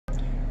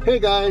Hey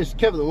guys,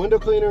 Kevin the Window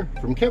Cleaner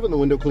from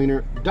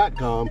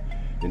kevinthewindowcleaner.com,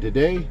 and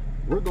today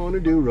we're going to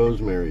do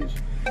Rosemary's.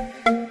 Today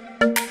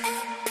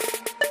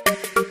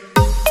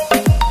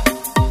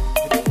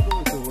we're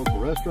going to a local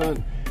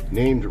restaurant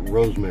named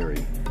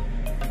Rosemary.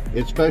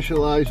 It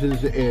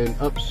specializes in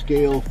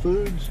upscale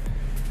foods,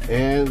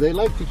 and they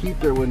like to keep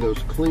their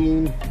windows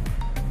clean.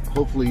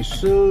 Hopefully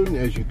soon,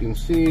 as you can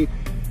see,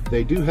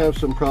 they do have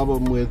some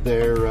problem with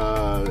their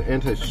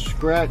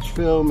anti-scratch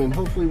film, and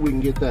hopefully we can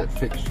get that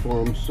fixed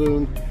for them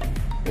soon.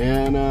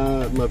 And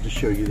I'd love to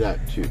show you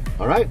that too.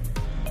 All right,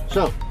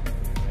 so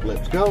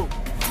let's go.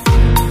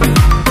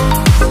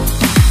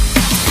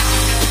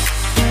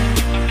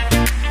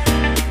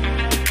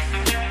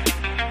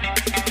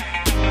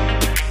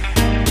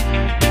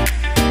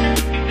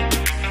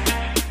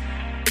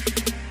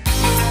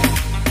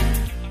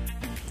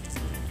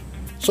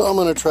 So I'm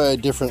going to try a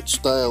different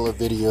style of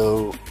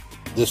video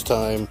this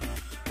time.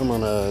 I'm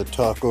going to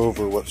talk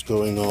over what's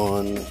going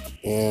on,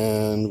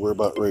 and we're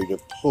about ready to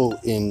pull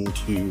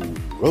into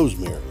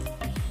Rosemary.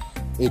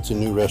 It's a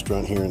new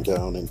restaurant here in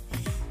town, and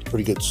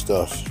pretty good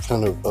stuff,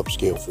 kind of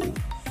upscale food.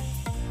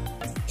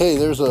 Hey,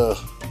 there's a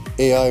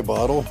AI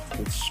bottle.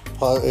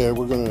 We're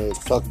going to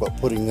talk about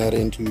putting that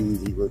into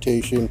the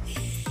rotation.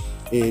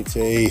 It's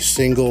a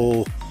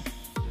single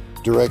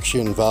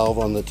direction valve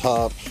on the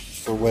top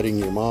for wetting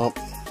your mop.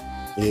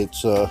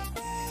 It's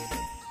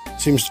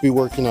seems to be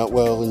working out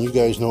well, and you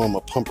guys know I'm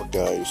a pumper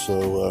guy,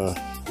 so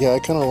yeah, I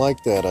kind of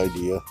like that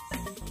idea.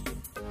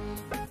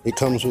 It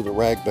comes with a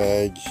rag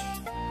bag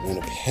and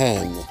a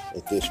pen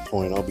at this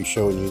point. I'll be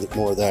showing you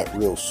more of that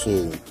real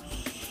soon.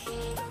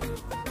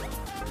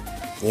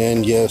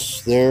 And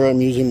yes, there I'm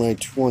using my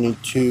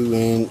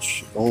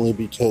 22-inch only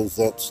because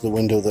that's the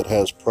window that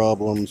has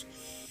problems.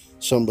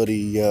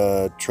 Somebody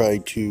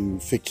tried to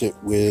fix it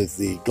with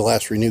the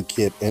glass renew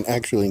kit and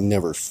actually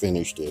never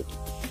finished it.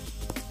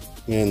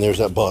 And there's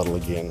that bottle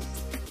again.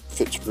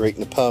 Fits great in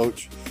the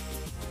pouch.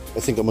 I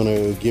think I'm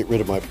going to get rid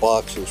of my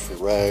boxes for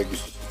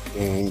rags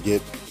and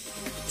get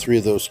 3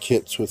 of those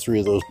kits with 3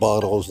 of those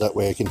bottles. That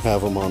way I can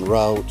have them on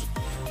route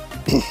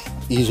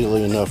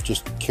easily enough,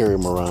 just to carry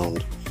them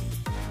around.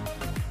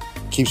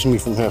 Keeps me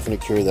from having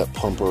to carry that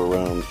pumper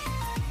around.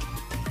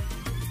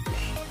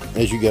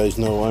 As you guys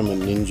know, I'm a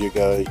Ninja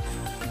guy.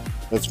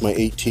 That's my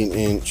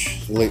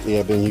 18-inch. Lately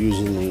I've been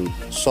using the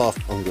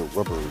soft under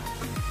rubber.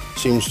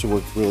 Seems to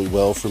work really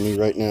well for me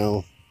right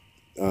now.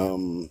 A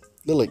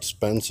little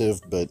expensive,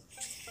 but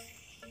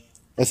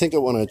I think I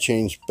want to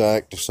change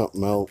back to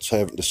something else. I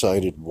haven't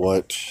decided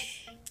what.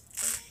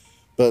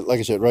 But like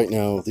I said, right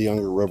now the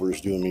younger rubber is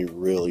doing me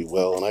really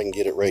well, and I can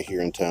get it right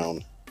here in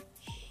town.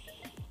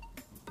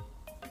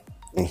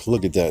 And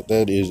look at that.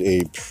 That is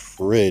a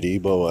pretty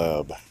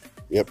Boab.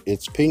 Yep,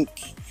 it's pink,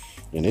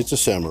 and it's a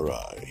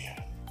samurai.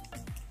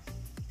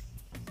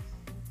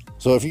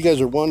 So if you guys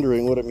are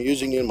wondering, what I'm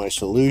using in my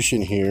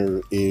solution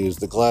here is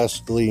the Glass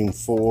Gleam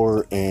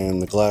 4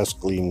 and the Glass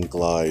Gleam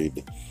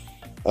Glide.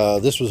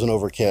 This was an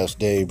overcast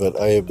day, but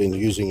I have been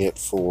using it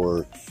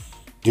for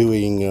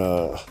doing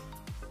the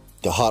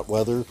hot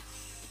weather.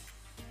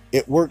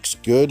 It works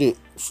good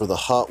for the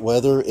hot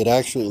weather. It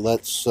actually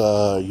lets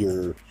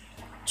your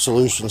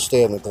solution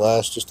stay on the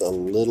glass just a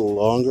little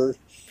longer,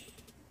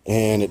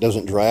 and it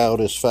doesn't dry out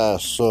as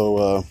fast.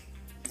 So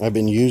I've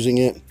been using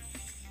it.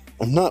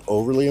 I'm not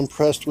overly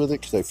impressed with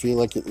it because I feel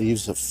like it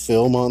leaves a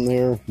film on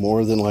there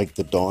more than like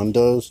the Dawn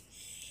does,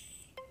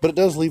 but it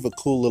does leave a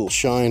cool little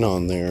shine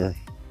on there.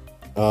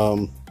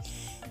 I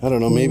don't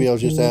know, maybe I'll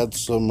just add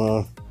some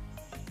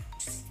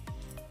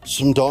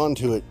Dawn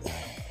to it,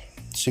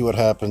 see what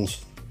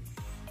happens,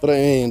 but I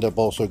may end up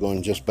also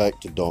going just back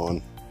to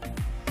Dawn.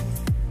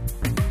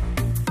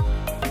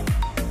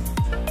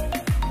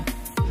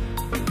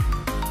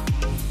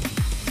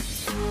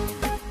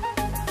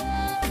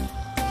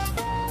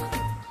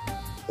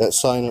 That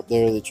sign up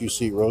there that you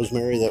see,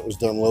 Rosemary, that was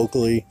done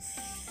locally.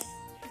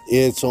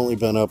 It's only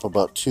been up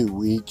about 2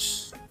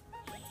 weeks.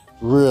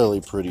 Really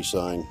pretty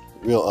sign.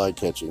 Real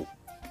eye-catching.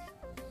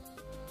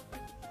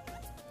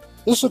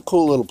 This is a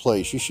cool little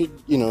place. You should,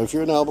 if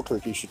you're in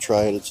Albuquerque, you should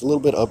try it. It's a little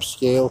bit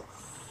upscale.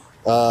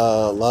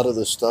 A lot of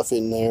the stuff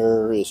in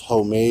there is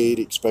homemade,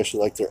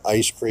 especially like their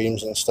ice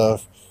creams and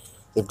stuff.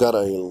 They've got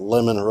a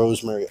lemon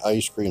rosemary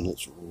ice cream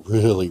that's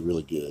really,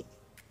 really good.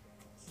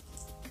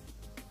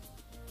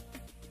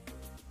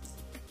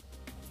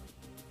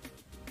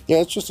 Yeah,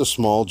 it's just a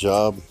small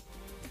job,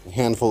 a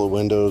handful of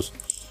windows.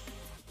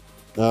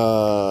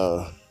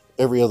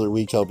 Every other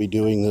week I'll be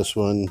doing this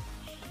one,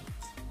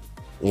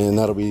 and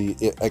that'll be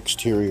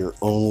exterior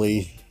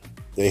only.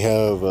 They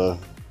have,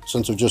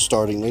 since they're just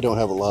starting, they don't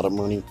have a lot of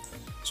money,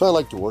 so I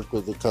like to work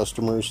with the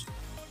customers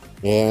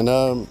and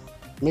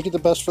make it the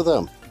best for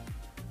them.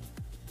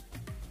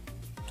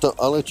 So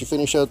I'll let you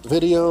finish out the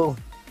video.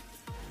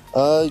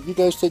 You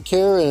guys take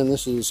care, and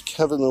this is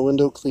Kevin the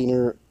Window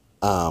Cleaner.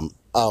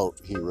 Out,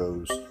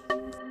 heroes.